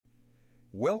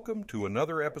Welcome to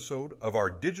another episode of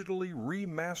our digitally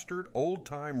remastered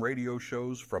old-time radio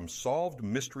shows from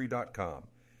SolvedMystery.com.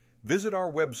 Visit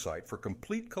our website for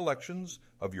complete collections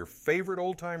of your favorite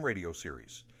old-time radio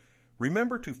series.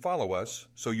 Remember to follow us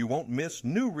so you won't miss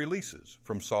new releases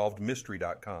from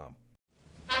SolvedMystery.com.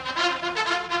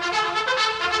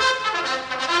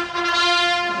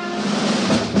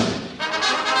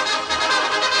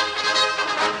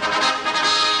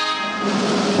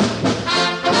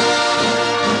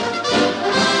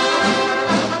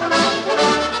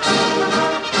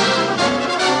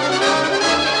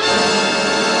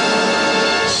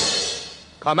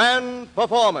 Command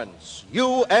Performance,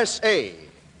 USA.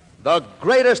 The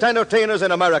greatest entertainers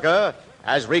in America,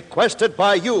 as requested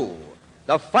by you,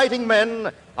 the fighting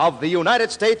men of the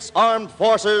United States Armed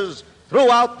Forces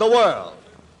throughout the world.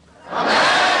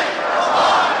 Command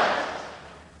Performance!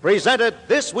 Presented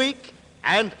this week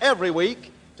and every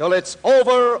week till it's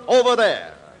over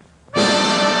there.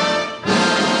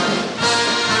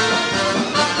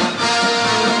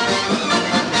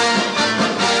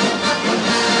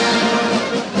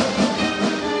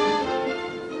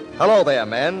 Hello there,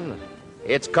 men.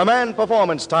 It's Command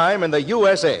Performance time in the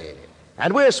USA,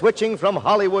 and we're switching from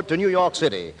Hollywood to New York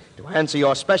City to answer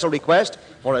your special request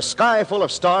for a sky full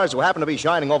of stars who happen to be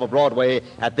shining over Broadway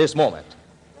at this moment.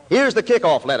 Here's the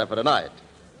kickoff letter for tonight.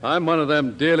 I'm one of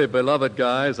them dearly beloved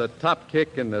guys, a top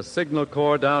kick in the Signal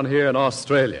Corps down here in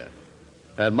Australia.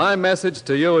 And my message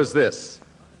to you is this.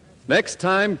 Next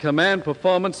time Command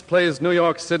Performance plays New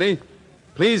York City,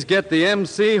 please get the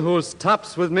MC who's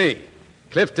tops with me,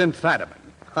 Clifton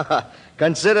Fadiman.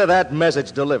 Consider that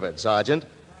message delivered, Sergeant.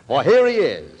 For here he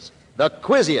is, the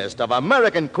quizziest of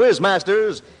American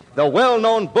quizmasters, the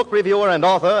well-known book reviewer and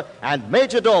author, and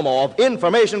major domo of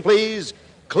Information Please,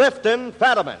 Clifton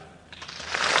Fadiman.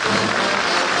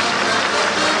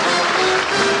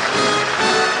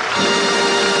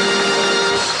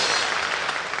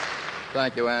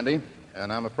 Thank you, Andy.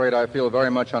 And I'm afraid I feel very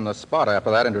much on the spot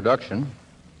after that introduction,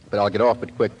 but I'll get off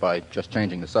it quick by just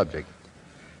changing the subject.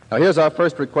 Now, here's our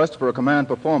first request for a Command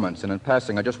Performance, and in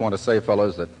passing, I just want to say,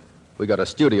 fellows, that we got a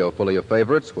studio full of your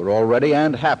favorites. We're all ready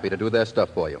and happy to do their stuff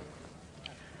for you.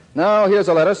 Now, here's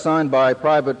a letter signed by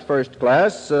Private First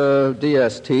Class,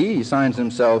 DST. He signs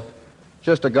himself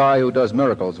just a guy who does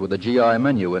miracles with the GI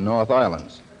menu in North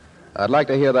Islands. I'd like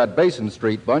to hear that Basin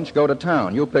Street bunch go to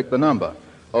town. You pick the number.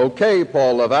 Okay,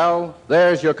 Paul Laval,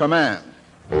 there's your command.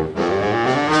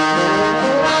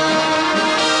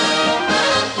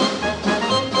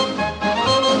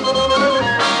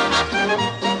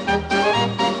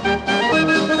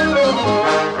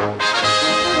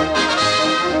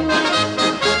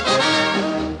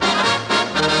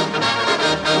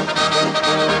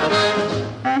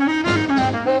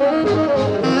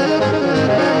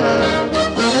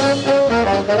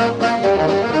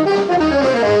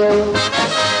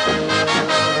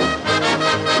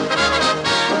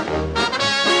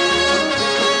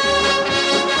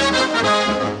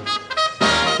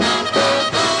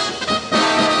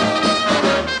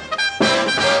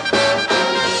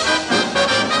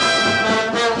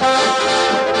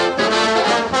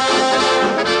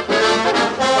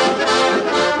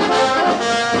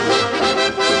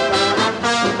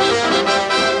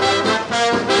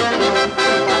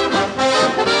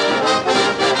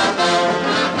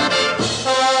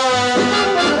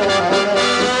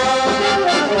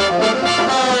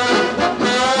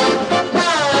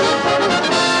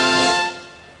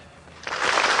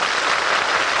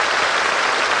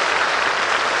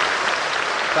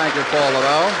 Thank you, Paul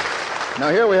Laval. Now,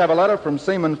 here we have a letter from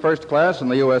Seaman First Class in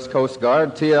the U.S. Coast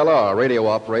Guard, TLR, radio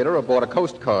operator aboard a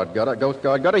Coast Guard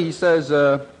gutter. He says,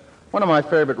 one of my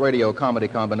favorite radio comedy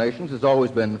combinations has always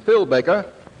been Phil Baker,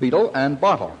 Beetle, and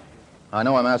Bottle. I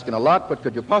know I'm asking a lot, but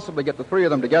could you possibly get the three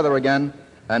of them together again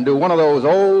and do one of those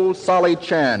old Solly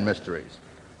Chan mysteries?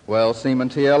 Well, Seaman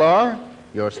TLR,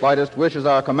 your slightest wish is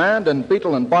our command, and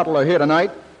Beetle and Bottle are here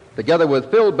tonight, together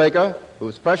with Phil Baker,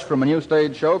 who's fresh from a new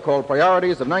stage show called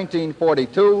Priorities of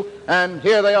 1942, and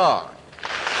here they are.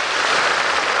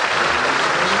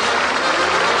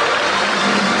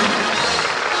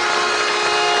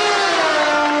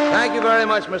 Thank you very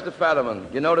much, Mr.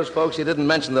 Fadiman. You notice, folks, he didn't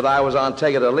mention that I was on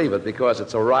Take It or Leave It because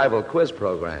it's a rival quiz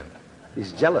program.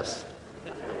 He's jealous.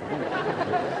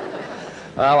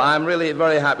 Well, I'm really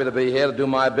very happy to be here to do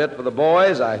my bit for the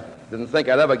boys. I didn't think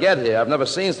I'd ever get here. I've never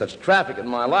seen such traffic in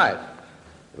my life.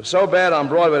 It was so bad on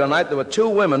Broadway tonight, there were two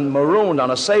women marooned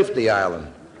on a safety island.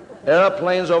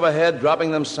 Airplanes overhead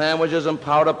dropping them sandwiches and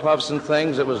powder puffs and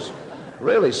things. It was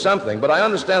really something. But I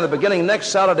understand that beginning next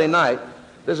Saturday night,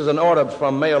 this is an order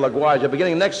from Mayor LaGuardia,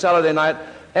 beginning next Saturday night,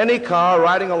 Any car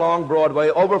riding along Broadway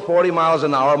over 40 miles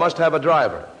an hour must have a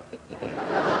driver.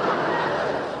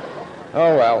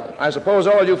 Oh, well, I suppose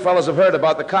all you fellas have heard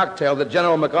about the cocktail that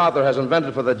General MacArthur has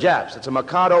invented for the Japs. It's a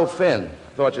Mikado Fin.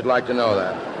 Thought you'd like to know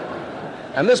that.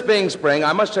 And this being spring,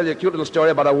 I must tell you a cute little story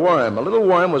about a worm. A little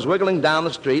worm was wiggling down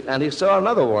the street, and he saw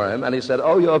another worm, and he said,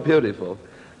 "Oh, you're beautiful.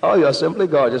 Oh, you're simply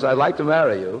gorgeous. I'd like to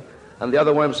marry you." And the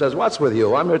other worm says, "What's with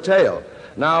you? I'm your tail."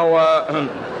 Now,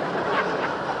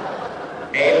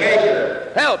 Hey,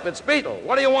 Major, help, it's Beetle.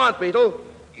 What do you want, Beetle?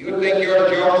 you think your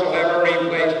jokes will ever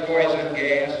replace poison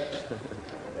gas?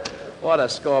 What a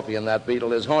scorpion that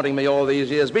Beetle is, haunting me all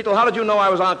these years. Beetle, how did you know I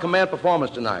was on command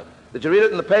performance tonight? Did you read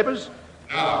it in the papers?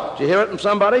 No. Did you hear it from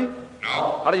somebody?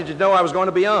 No. How did you know I was going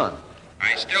to be on?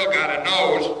 I still got a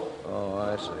nose. Oh,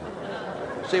 I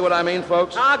see. See what I mean,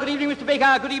 folks? Good evening, Mr.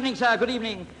 Baker. Good evening, sir. Good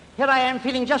evening. Here I am,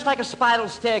 feeling just like a spiral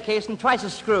staircase and twice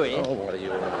as screwy. Oh, what are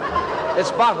you? It's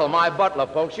Bottle, my butler,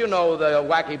 folks. You know the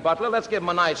wacky butler. Let's give him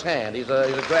a nice hand. He's a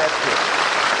grad student.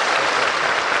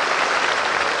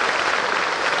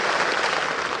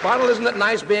 Bottle, isn't it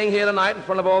nice being here tonight in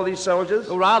front of all these soldiers?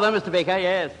 Oh, rather, Mr. Baker,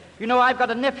 yes. You know, I've got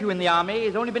a nephew in the Army.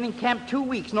 He's only been in camp 2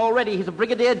 weeks, and already he's a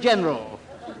brigadier general.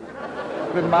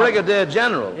 Brigadier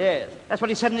General? Yes, that's what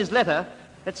he said in his letter.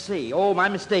 Let's see. Oh, my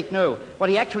mistake, no. What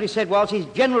he actually said was he's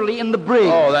generally in the brig.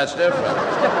 Oh, that's different.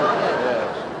 It's different,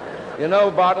 yes. Yes. You know,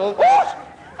 Bottle...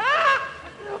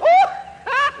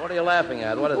 What are you laughing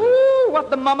at? What is it? Ooh, what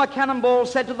the mama cannonball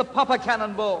said to the papa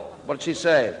cannonball. What did she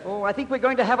say? Oh, I think we're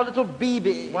going to have a little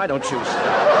BB. Why don't you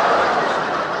stop?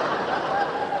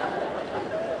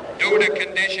 Due to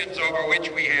conditions over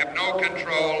which we have no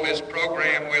control, this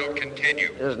program will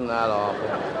continue. Isn't that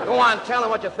awful? Go on, tell him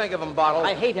what you think of him, Bottle.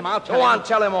 I hate him. I'll tell Go him. on,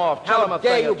 tell him off. Tell him How a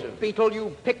dare thing you, or two. Beetle,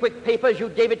 you Pickwick Papers, you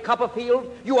David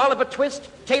Copperfield, you Oliver Twist,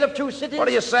 Tale of Two Cities. What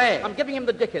are you saying? I'm giving him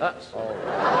the Dickens.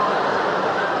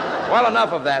 Well,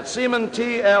 enough of that. Seaman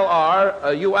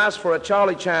TLR, you asked for a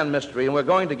Charlie Chan mystery, and we're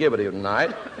going to give it to you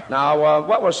tonight. Now,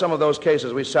 what were some of those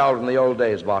cases we solved in the old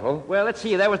days, Bottle? Well, let's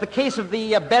see. There was the case of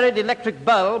the buried electric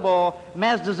bulb, or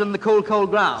Mazdas in the cold,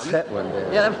 cold ground. That one,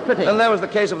 yeah. Yeah, that was pretty. Then there was the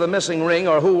case of the missing ring,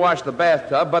 or who washed the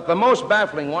bathtub, but the most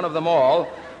baffling one of them all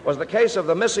was the case of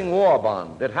the missing war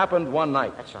bond. It happened one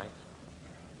night. That's right.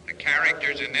 The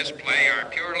characters in this play are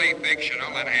purely fictional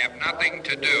and have nothing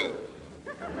to do.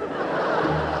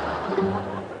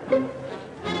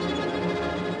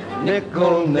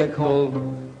 Nickel,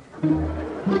 nickel.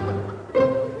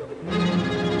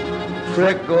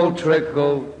 Trickle,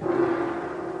 trickle.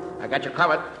 I got you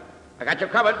covered. I got you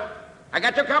covered. I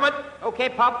got you covered. Okay,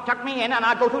 Pop, tuck me in and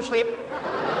I'll go to sleep.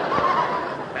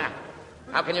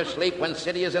 How can you sleep when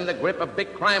city is in the grip of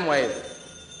big crime wave?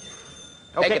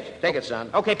 Okay. Take it, son.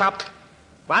 Okay, Pop.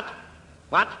 What?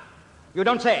 What? You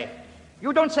don't say.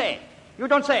 You don't say. You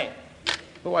don't say.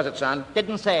 Who was it, son?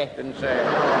 Didn't say. Didn't say.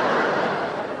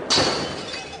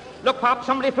 Look, Pop,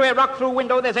 somebody threw a rock through a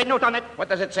window. There's a note on it. What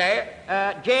does it say?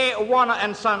 J. Warner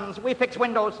and Sons. We fix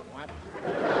windows. What?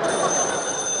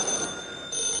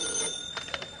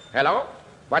 Hello?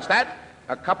 What's that?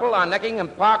 A couple are necking in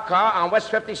parked car on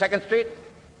West 52nd Street?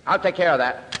 I'll take care of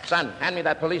that. Son, hand me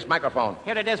that police microphone.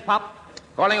 Here it is, Pop.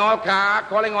 Calling all car,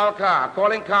 calling all car,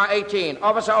 calling car 18.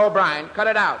 Officer O'Brien, cut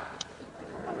it out.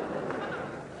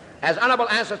 Has honorable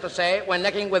answers to say when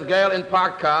necking with girl in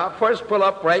parked car, first pull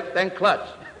up brake, then clutch.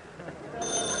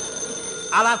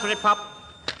 I'll answer it, Pop.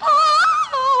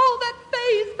 Oh, that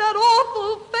face, that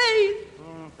awful face.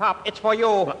 Pop, it's for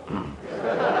you.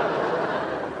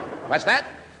 What's that?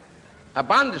 A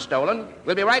bond is stolen.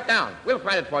 We'll be right down. We'll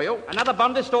find it for you. Another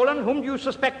bond is stolen. Whom do you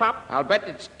suspect, Pop? I'll bet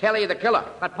it's Kelly the killer.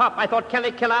 But, Pop, I thought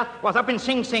Kelly Killer was up in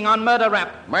Sing Sing on murder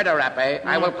rap. Murder rap, eh?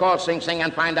 I will call Sing Sing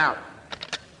and find out.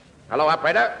 Hello,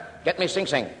 operator. Get me Sing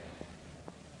Sing.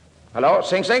 Hello,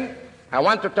 Sing Sing? I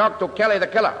want to talk to Kelly the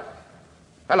killer.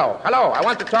 Hello. I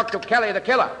want to talk to Kelly the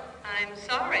killer. I'm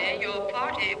sorry, your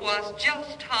party was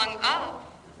just hung up.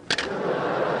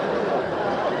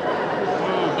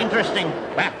 Interesting.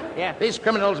 Bah. Yeah. These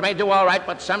criminals may do all right,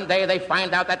 but someday they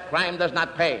find out that crime does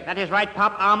not pay. That is right,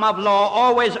 Pop. Arm of law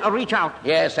always reach out.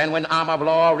 Yes, and when arm of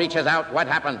law reaches out, what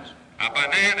happens? A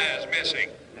banana is missing.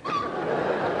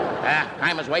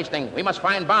 Time is wasting. We must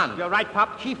find Bond. You're right,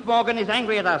 Pop. Chief Morgan is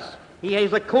angry at us. He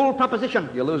has a cool proposition.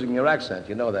 You're losing your accent.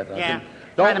 You know that, don't Yeah. you?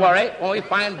 Don't worry. When we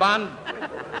find Bond...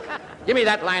 Give me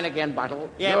that line again, Bottle.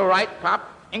 Yeah. You're right, Pop.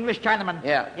 English Chinaman.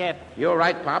 Yeah. Yeah. You're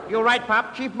right, Pop. You're right,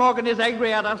 Pop. Chief Morgan is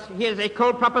angry at us. He has a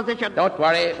cold proposition. Don't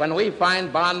worry. When we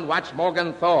find Bond, watch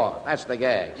Morgan Thor. That's the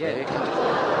gag. Yeah. See?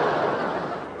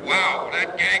 Wow,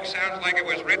 that gag sounds like it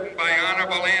was written by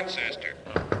honorable ancestor.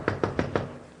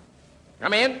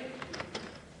 Come in.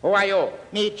 Who are you?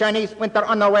 Me, Chinese winter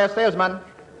underwear salesman.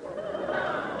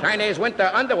 Chinese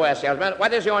winter underwear salesman.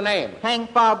 What is your name? Hang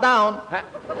fall down.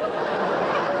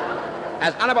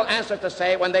 As honorable ancestors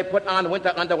say, when they put on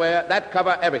winter underwear, that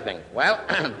cover everything. Well,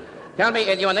 tell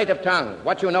me in your native tongue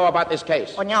what you know about this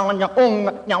case. What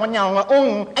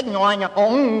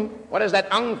is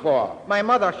that for? My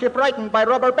mother, she frightened by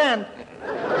rubber band.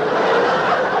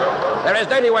 There is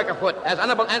dirty work afoot. As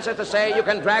honorable ancestors say, you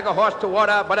can drag a horse to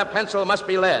water, but a pencil must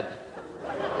be lead.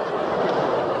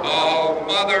 Oh,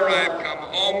 Mother, I've come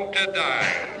home to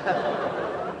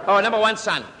die. Oh, number one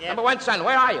son. Yeah. Number one son,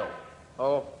 where are you?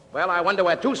 Oh, well, I wonder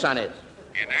where Tucson is.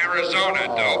 In Arizona,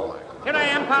 Dope. Here I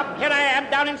am, Pop. Here I am,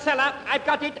 down in cellar. I've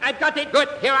got it. Good,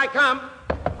 here I come.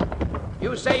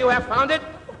 You say you have found it?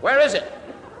 Where is it?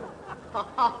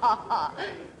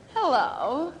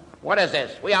 Hello. What is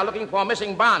this? We are looking for a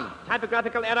missing bond.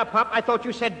 Typographical error, Pop. I thought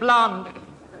you said blonde.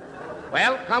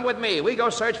 Well, come with me. We go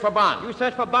search for bond. You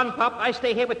search for bond, Pop. I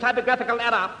stay here with typographical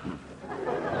error.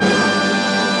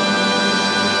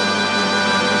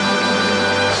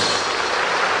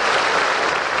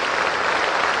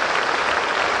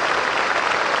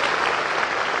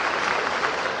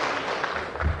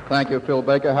 Thank you, Phil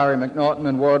Baker, Harry McNaughton,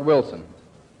 and Ward Wilson.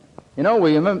 You know,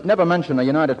 we never mention a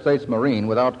United States Marine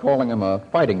without calling him a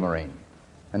fighting Marine.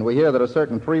 And we hear that a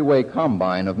certain three-way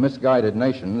combine of misguided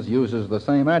nations uses the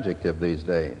same adjective these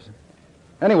days.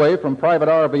 Anyway, from Private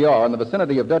RVR in the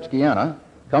vicinity of Dutch Guiana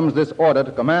comes this order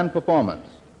to command performance.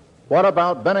 What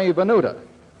about Benny Venuta?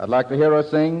 I'd like to hear her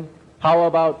sing, How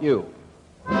About You?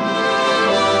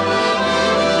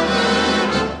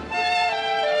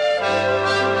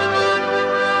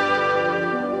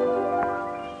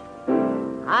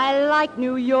 I like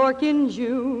New York in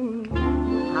June.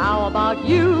 How about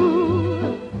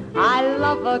you? I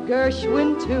love a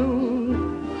Gershwin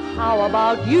tune. How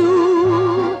about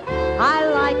you? I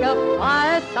like a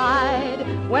fireside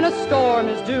when a storm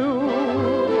is due.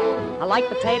 I like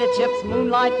potato chips,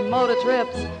 moonlight motor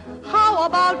trips. How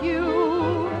about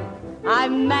you?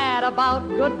 I'm mad about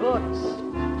good books,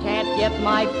 can't get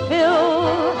my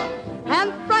fill.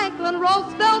 And Franklin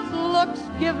Roosevelt's looks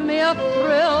give me a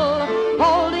thrill.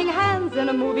 Holding hands in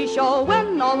a movie show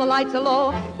when all the lights are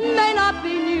low may not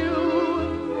be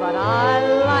new, but I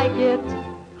like it.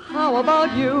 How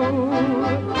about you?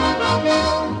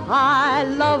 I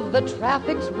love the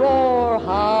traffic's roar.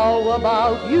 How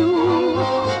about you?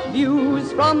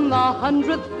 Views from the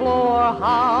 100th floor.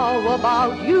 How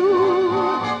about you?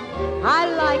 I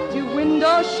like to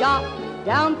window shop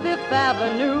down Fifth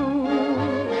Avenue.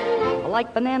 I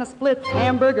like banana splits,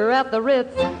 hamburger at the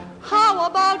Ritz. How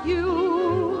about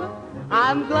you?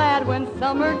 I'm glad when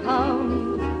summer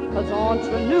comes, 'cause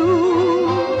entre nous,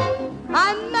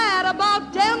 I'm mad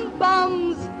about dem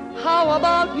bums. How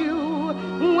about you?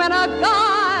 When a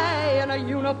guy in a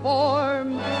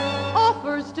uniform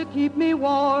offers to keep me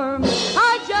warm,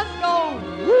 I just go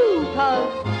woo,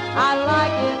 'cause I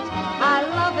like it, I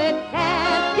love it,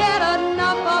 can't get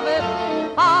enough of it.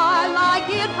 I like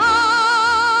it. How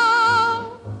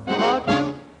about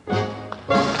you?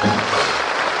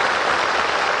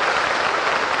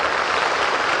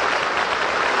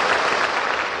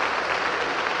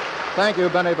 Thank you,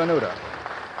 Benny Venuta.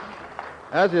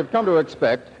 As you've come to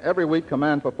expect, every week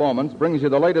Command Performance brings you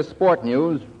the latest sport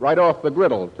news right off the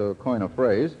griddle, to coin a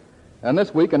phrase. And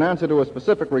this week, in answer to a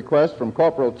specific request from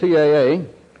Corporal TAA,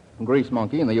 Grease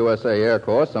Monkey in the USA Air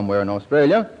Corps somewhere in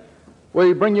Australia,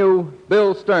 we bring you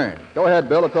Bill Stern. Go ahead,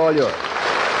 Bill, it's all yours.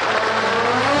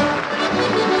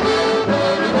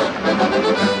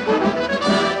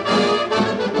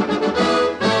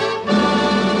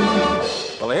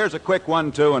 Here's a quick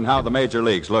 1-2 on how the major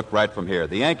leagues look right from here.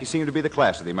 The Yankees seem to be the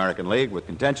class of the American League, with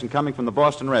contention coming from the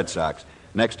Boston Red Sox.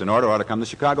 Next in order ought to come the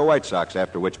Chicago White Sox,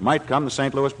 after which might come the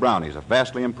St. Louis Brownies, a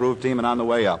vastly improved team and on the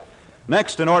way up.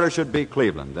 Next in order should be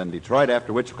Cleveland, then Detroit,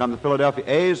 after which will come the Philadelphia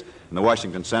A's, and the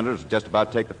Washington Senators just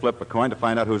about take the flip of a coin to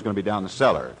find out who's going to be down the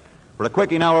cellar. For a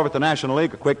quickie now over at the National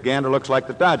League, a quick gander looks like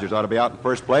the Dodgers ought to be out in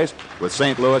first place, with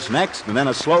St. Louis next, and then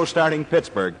a slow-starting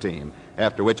Pittsburgh team,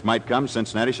 after which might come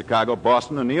Cincinnati, Chicago,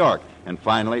 Boston, and New York, and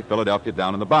finally Philadelphia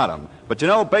down in the bottom. But you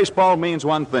know, baseball means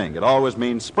one thing. It always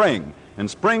means spring, and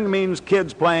spring means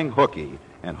kids playing hooky,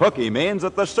 and hooky means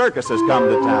that the circus has come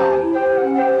to town.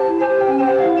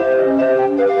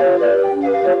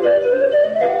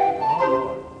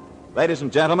 Ladies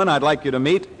and gentlemen, I'd like you to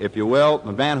meet, if you will,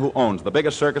 the man who owns the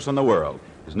biggest circus in the world.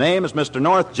 His name is Mr.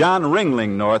 North, John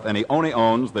Ringling North, and he only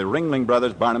owns the Ringling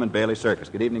Brothers Barnum and Bailey Circus.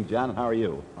 Good evening, John, and how are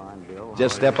you? Fine, Bill.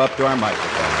 Just step up to our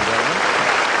microphone.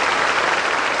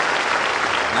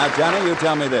 Now, Johnny, you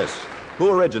tell me this. Who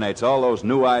originates all those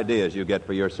new ideas you get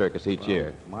for your circus each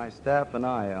year? My staff and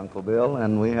I, Uncle Bill,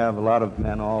 and we have a lot of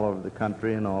men all over the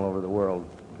country and all over the world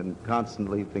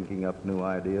constantly thinking up new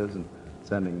ideas and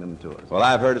sending them to us. Well,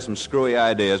 I've heard of some screwy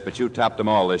ideas, but you topped them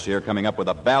all this year, coming up with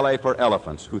a ballet for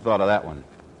elephants. Who thought of that one?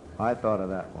 I thought of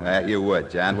that one. You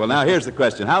would, John. Well, now here's the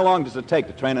question. How long does it take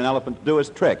to train an elephant to do his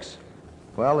tricks?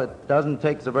 Well, it doesn't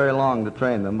take so very long to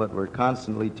train them, but we're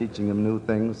constantly teaching them new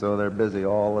things, so they're busy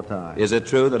all the time. Is it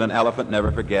true that an elephant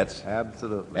never forgets?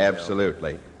 Absolutely.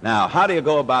 Absolutely. Now, how do you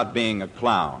go about being a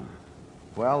clown?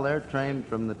 Well, they're trained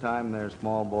from the time they're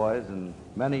small boys, and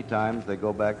many times they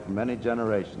go back for many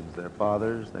generations. Their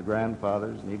fathers, their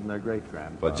grandfathers, and even their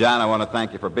great-grandfathers. Well, John, I want to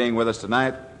thank you for being with us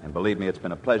tonight, and believe me, it's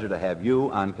been a pleasure to have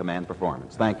you on Command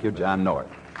Performance. Thank you, John North.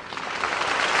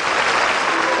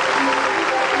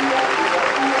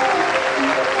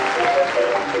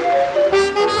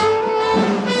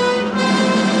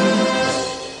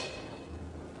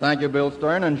 Thank you, Bill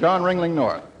Stern and John Ringling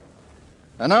North.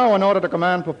 And now, in order to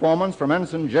command performance from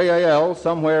Ensign J.A.L.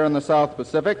 somewhere in the South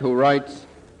Pacific, who writes,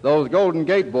 "Those Golden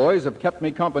Gate boys have kept me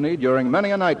company during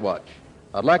many a night watch.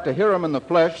 I'd like to hear them in the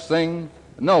flesh sing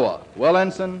Noah." Well,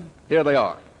 Ensign, here they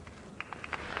are.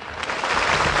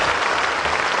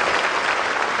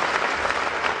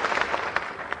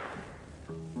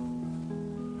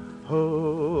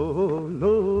 Oh,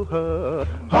 Noah,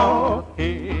 ha,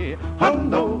 hey, ha,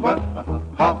 Noah,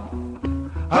 ha.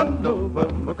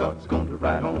 Noah, my God's going to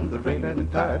ride on the rain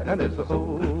and tide, and there's a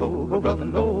ho, brother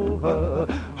Noah,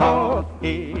 ha,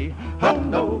 hey, ha,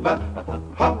 Noah,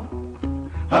 ha.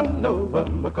 Noah,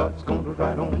 my God's going to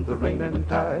ride on the rain and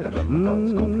tide, my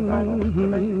God's going to ride on the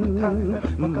rain and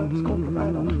tide, my God's going to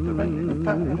ride on the rain and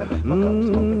tide, my God's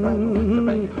going to ride on the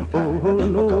rain and tide. Oh,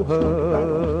 Noah,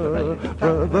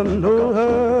 brother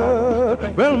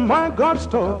Noah, well, my God's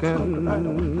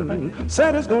talking,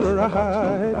 said it's going to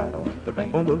ride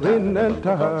on the rain and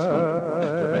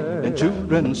tide. And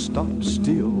children, stop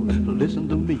still, listen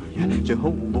to me.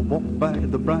 Jehovah walked by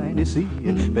the briny sea,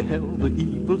 beheld the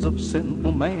evils of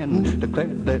sinful man,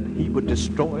 declared that he would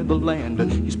destroy the land.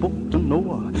 He spoke to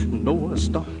Noah. Noah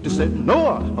stopped. He said,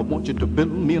 "Noah, I want you to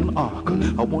build me an ark.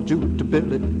 I want you to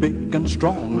build it big and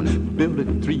strong. Build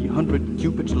it 300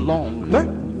 cubits long,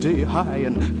 30 high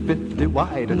and 50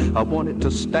 wide. I want it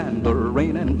to stand the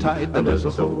rain and tide." And there's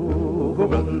a Noah,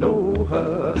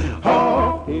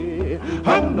 ha, hey,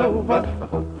 ha, Noah,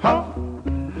 ha.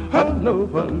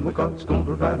 Noah, my God's going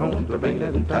to ride on the rain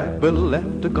and tide. Well,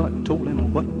 after God told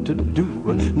him what to do,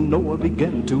 Noah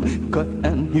began to cut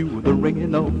and hew. The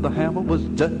ringing of the hammer was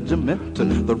judgment.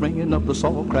 The ringing of the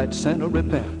saw cried sinner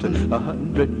repent.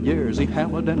 100 years he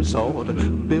hammered and sawed,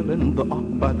 building the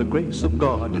ark by the grace of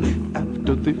God.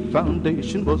 After the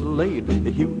foundation was laid,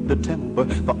 he hewed the timber,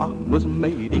 the ark was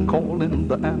made. He called in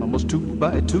the animals 2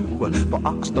 by 2, the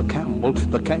ox, the camel,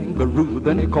 the kangaroo.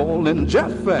 Then he called in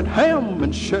Japhet, Ham,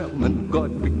 and Shem, and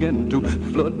God began to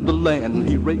flood the land.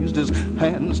 He raised his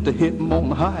hands to him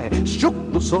on high, shook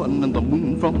the sun and the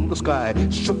moon from the sky,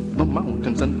 shook the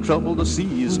mountains and troubled the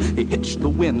seas. He hitched the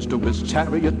winds to his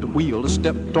chariot wheel,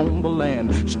 stepped on the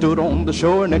land, stood on the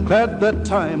shore, and declared that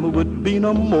time would be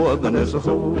no more than as a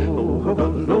whole.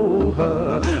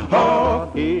 Noah, ha,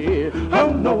 hey, ha,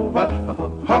 Noah,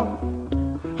 ha.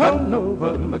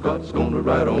 Noah, my God's going to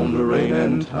ride on the rain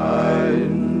and tide.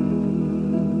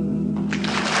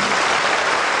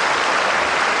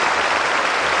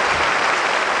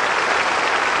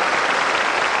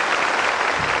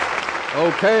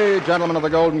 Okay, gentlemen of the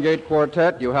Golden Gate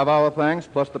Quartet, you have our thanks,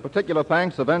 plus the particular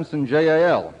thanks of Ensign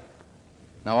J.A.L.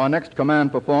 Now, our next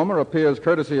command performer appears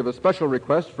courtesy of a special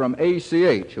request from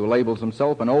A.C.H., who labels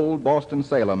himself an old Boston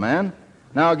sailor man,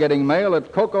 now getting mail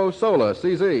at Coco Sola,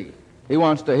 CZ. He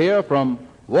wants to hear from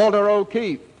Walter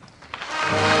O'Keefe.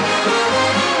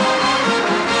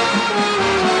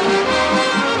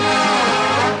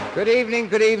 Good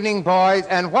evening, boys,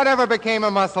 and whatever became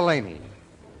of Mussolini?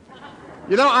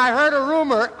 You know, I heard a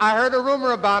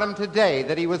rumor about him today,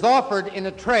 that he was offered in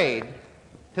a trade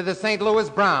to the St. Louis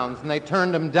Browns, and they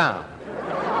turned him down.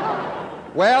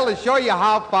 Well, to show you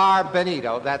how far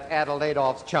Benito, that's Adel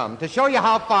Adolph's chum, to show you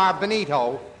how far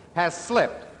Benito has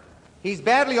slipped, he's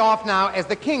badly off now as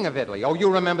the King of Italy. Oh,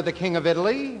 you remember the King of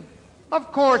Italy?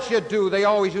 Of course you do. They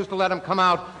always used to let him come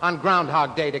out on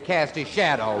Groundhog Day to cast his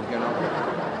shadow, you know.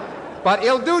 But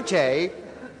Il Duce...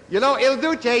 You know, Il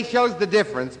Duce shows the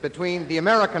difference between the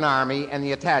American army and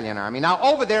the Italian army. Now,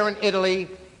 over there in Italy,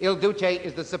 Il Duce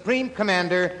is the supreme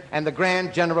commander and the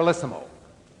grand generalissimo.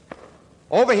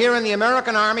 Over here in the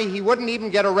American army, he wouldn't even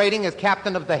get a rating as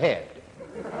captain of the head.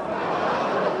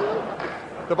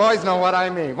 The boys know what I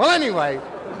mean. Well, anyway,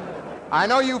 I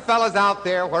know you fellas out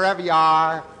there, wherever you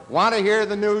are, want to hear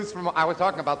the news from... I was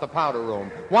talking about the powder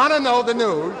room. Want to know the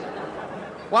news.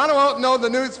 Want to know the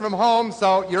news from home,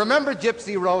 so you remember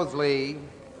Gypsy Rose Lee?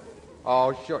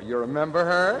 Oh, sure. You remember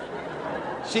her?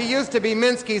 She used to be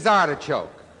Minsky's artichoke.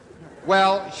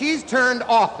 Well, she's turned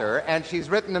author, and she's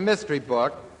written a mystery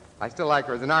book. I still like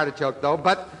her as an artichoke, though,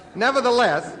 but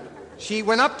nevertheless, she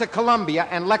went up to Columbia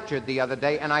and lectured the other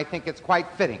day, and I think it's quite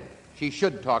fitting. She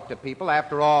should talk to people.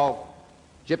 After all,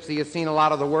 Gypsy has seen a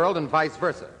lot of the world and vice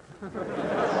versa.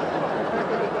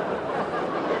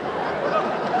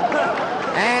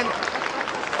 And,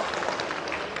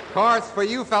 of course, for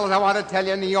you fellas, I want to tell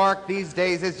you, New York these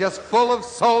days is just full of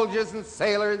soldiers and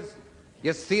sailors.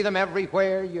 You see them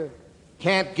everywhere. You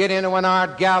can't get into an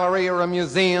art gallery or a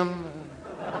museum.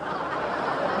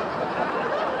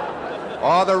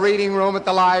 Or the reading room at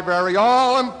the library.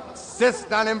 All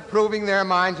insist on improving their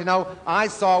minds. You know, I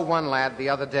saw one lad the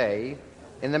other day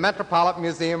in the Metropolitan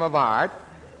Museum of Art,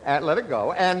 let it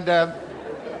go, and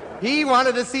he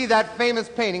wanted to see that famous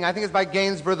painting, I think it's by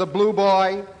Gainsborough, The Blue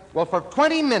Boy. Well, for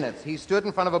 20 minutes he stood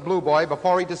in front of a blue boy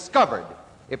before he discovered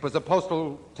it was a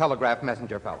postal telegraph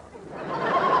messenger fellow.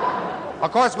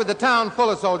 Of course, with the town full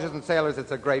of soldiers and sailors,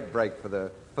 it's a great break for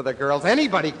the girls.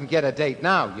 Anybody can get a date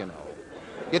now, you know.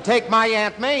 You take my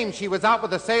Aunt Mame, she was out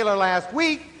with a sailor last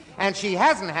week, and she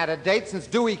hasn't had a date since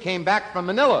Dewey came back from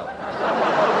Manila.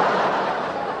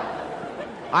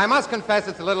 I must confess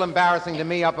it's a little embarrassing to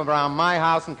me up around my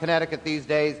house in Connecticut these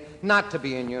days not to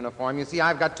be in uniform. You see,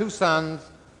 I've got 2 sons,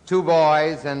 2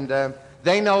 boys, and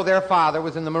they know their father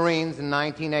was in the Marines in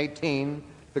 1918.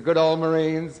 The good old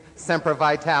Marines, Semper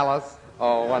Vitalis.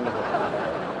 Oh, wonderful.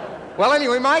 Well,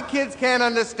 anyway, my kids can't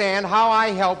understand how I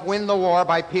help win the war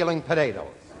by peeling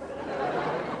potatoes.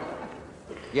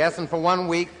 Yes, and for 1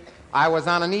 week, I was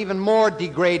on an even more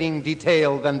degrading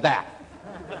detail than that.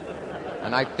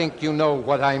 And I think you know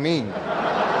what I mean.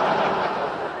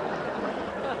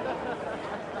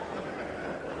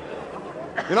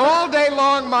 You know, all day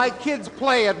long, my kids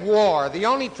play at war. The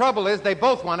only trouble is they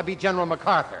both want to be General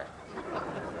MacArthur.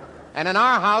 And in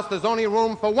our house, there's only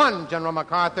room for one General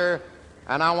MacArthur,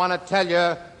 and I want to tell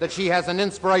you that she has an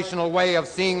inspirational way of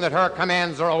seeing that her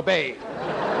commands are obeyed.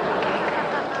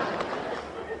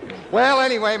 Well,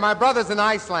 anyway, my brother's in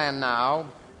Iceland now.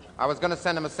 I was going to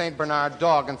send him a St. Bernard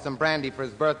dog and some brandy for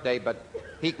his birthday, but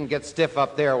he can get stiff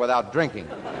up there without drinking.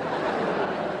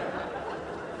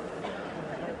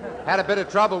 Had a bit of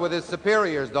trouble with his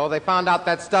superiors, though. They found out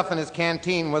that stuff in his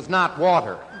canteen was not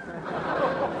water.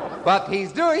 But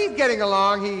he's getting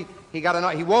along.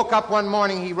 He woke up one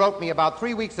morning, he wrote me about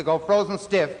 3 weeks ago, frozen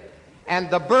stiff, and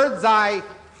the Bird's Eye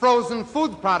frozen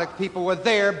food product people were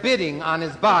there bidding on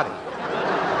his body.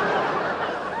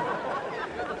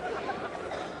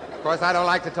 Of course, I don't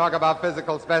like to talk about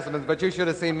physical specimens, but you should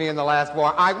have seen me in the last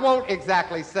war. I won't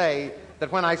exactly say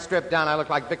that when I stripped down, I look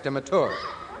like Victor Mature.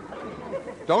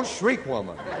 Don't shriek,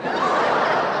 woman.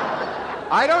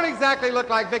 I don't exactly look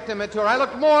like Victor Mature. I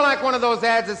look more like one of those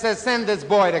ads that says, send this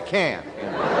boy to camp.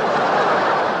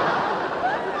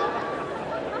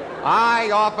 I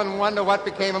often wonder what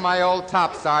became of my old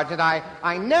top sergeant.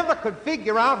 I never could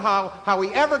figure out how he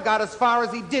ever got as far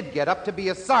as he did get up to be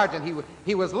a sergeant.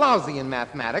 He was lousy in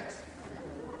mathematics.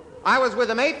 I was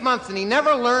with him 8 months, and he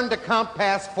never learned to count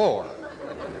past 4.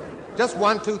 Just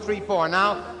 1, 2, 3, 4.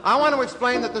 Now, I want to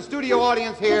explain that the studio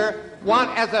audience here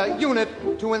want, as a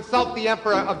unit, to insult the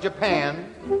Emperor of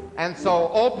Japan, and so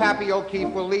old Pappy O'Keefe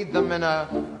will lead them in a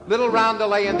little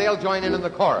roundelay, and they'll join in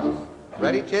the chorus.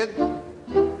 Ready, kids?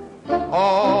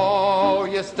 Oh,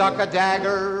 you stuck a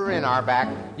dagger in our back.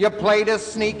 You played a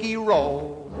sneaky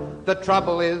role. The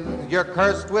trouble is you're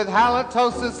cursed with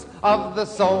halitosis of the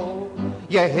soul.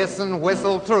 You hiss and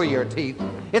whistle through your teeth.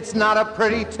 It's not a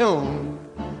pretty tune.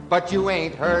 But you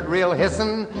ain't heard real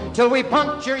hissin' till we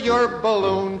puncture your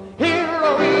balloon.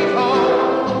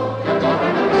 Hero-ito, you're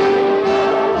gonna be.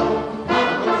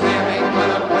 Uncle Sam ain't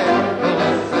gonna quit till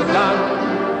this is done.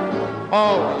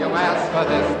 Oh, you asked for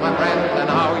this, my friend, and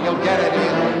how you'll get it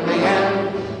in the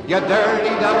end. You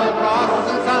dirty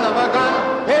double-crossing son of a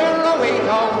gun.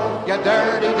 Hero-ito, you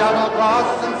dirty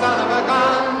double-crossing son of a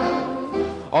gun.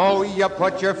 Oh, you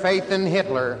put your faith in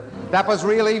Hitler. That was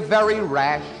really very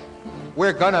rash.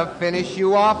 We're gonna finish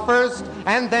you off first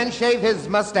and then shave his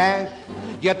mustache.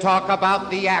 You talk about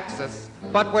the Axis,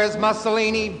 but where's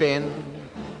Mussolini been?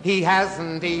 He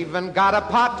hasn't even got a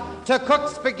pot to cook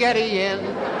spaghetti in.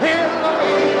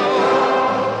 Hero-ito,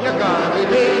 you're gonna be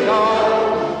Vito.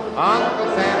 Uncle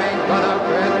Sam ain't gonna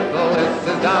quit till this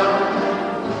is done.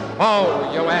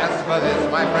 Oh, you asked for this,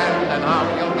 my friend, and how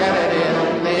you'll get it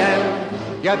in the end.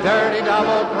 You dirty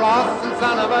double-crossing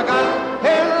son of a gun.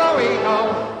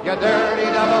 Here-o-we-ho, you dirty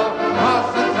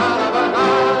double-crossing son of a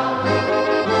gun.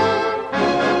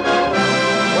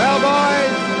 Well,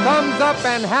 boys, thumbs up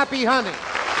and happy hunting.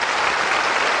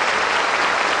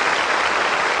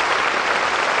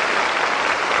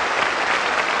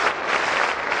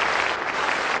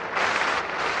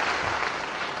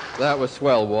 That was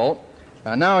swell, Walt.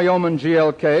 And now Yeoman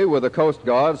GLK with the Coast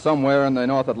Guard somewhere in the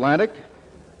North Atlantic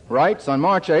writes, on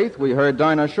March 8th, we heard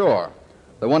Dinah Shore,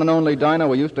 the one and only Dinah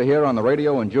we used to hear on the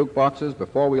radio and jukeboxes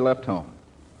before we left home.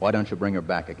 Why don't you bring her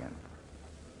back again?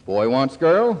 Boy wants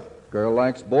girl, girl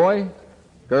likes boy,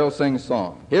 girl sings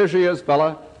song. Here she is,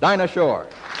 fella, Dinah Shore.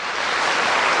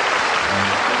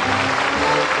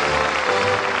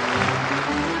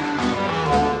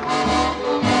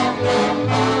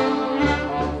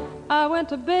 I went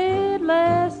to bed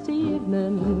last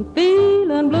evening,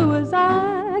 feeling blue as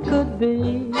I could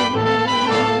be.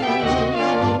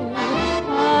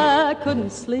 I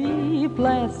couldn't sleep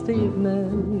last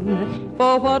evening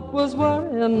for what was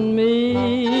worrying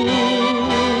me.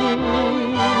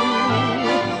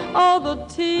 All the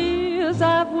tears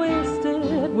I've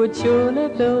wasted would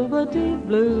surely fill the deep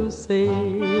blue sea.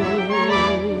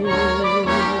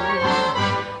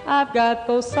 I've got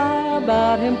to sigh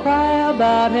about him, cry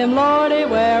about him, Lordy,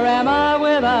 where am I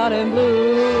without him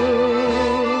blues?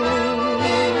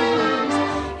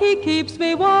 He keeps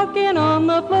me walking on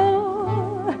the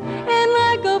floor, and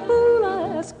like a fool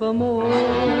I ask for more.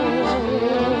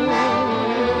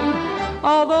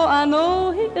 Although I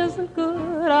know he isn't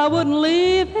good, I wouldn't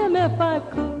leave him if I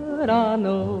could, I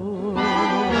know.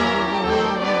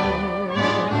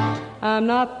 I'm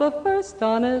not the first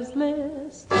on his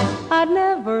list, I'd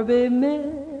never be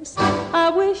missed. I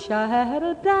wish I had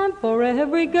a dime for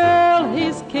every girl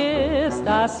he's kissed.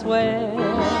 I swear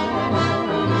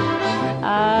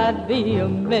I'd be a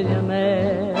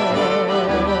millionaire,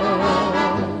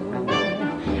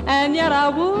 and yet I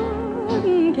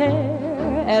wouldn't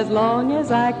care as long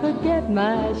as I could get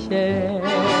my share.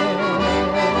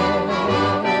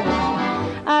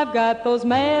 I've got those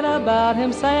mad about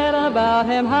him, sad about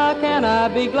him. How can I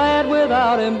be glad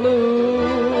without him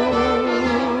blues?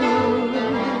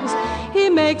 He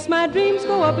makes my dreams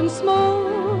go up in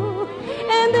smoke,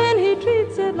 and then he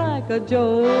treats it like a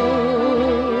joke.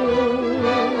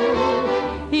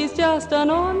 He's just an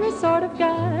ordinary sort of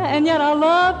guy, and yet I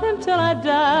love him till I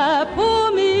die.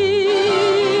 Poor me.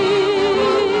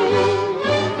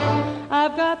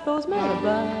 I've got those mad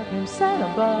about him, sad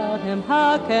about him.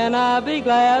 How can I be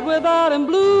glad without him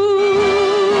blue?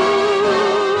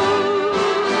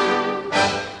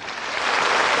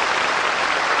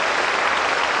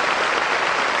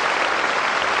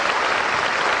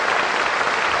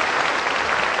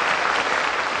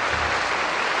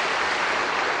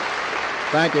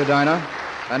 Thank you, Dinah.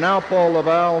 And now, Paul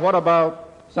Laval, what about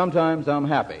Sometimes I'm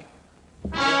Happy?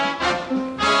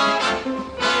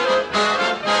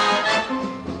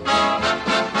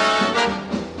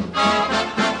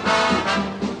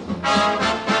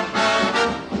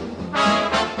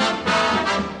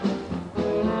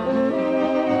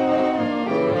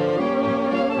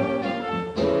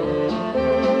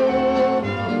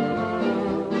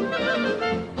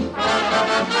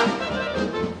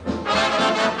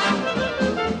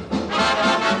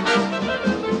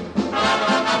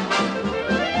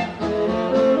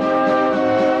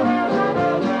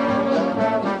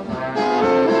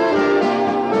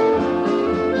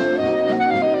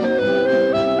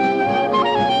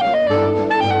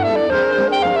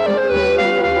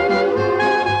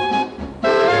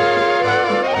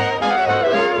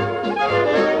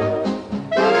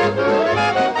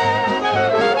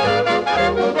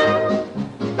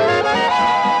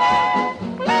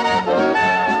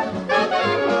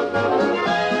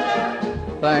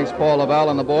 Thanks, Paul Laval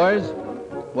and the boys.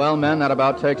 Well, men, that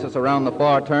about takes us around the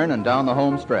far turn and down the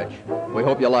home stretch. We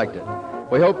hope you liked it.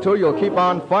 We hope, too, you'll keep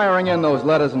on firing in those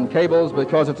letters and cables,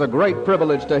 because it's a great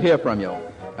privilege to hear from you,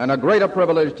 and a greater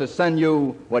privilege to send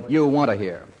you what you want to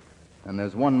hear. And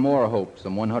there's one more hope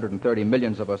some 130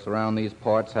 millions of us around these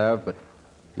parts have, but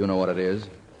you know what it is,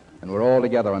 and we're all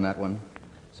together on that one.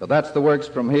 So that's the works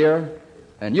from here,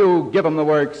 and you give them the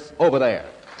works over there.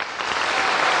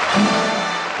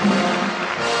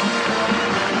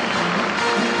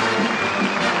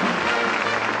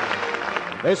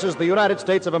 This is the United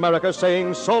States of America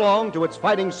saying so long to its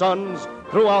fighting sons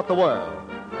throughout the world.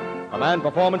 Command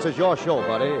Performance is your show,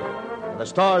 buddy. And the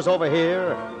stars over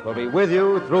here will be with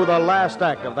you through the last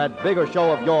act of that bigger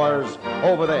show of yours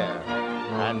over there.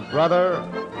 And, brother,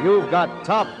 you've got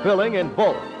top billing in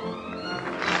both.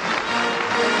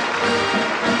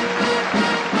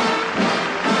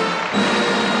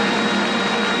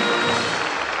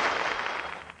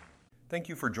 Thank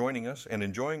you for joining us and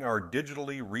enjoying our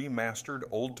digitally remastered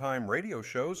old-time radio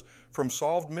shows from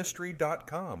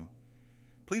SolvedMystery.com.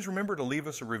 Please remember to leave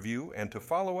us a review and to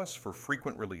follow us for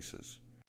frequent releases.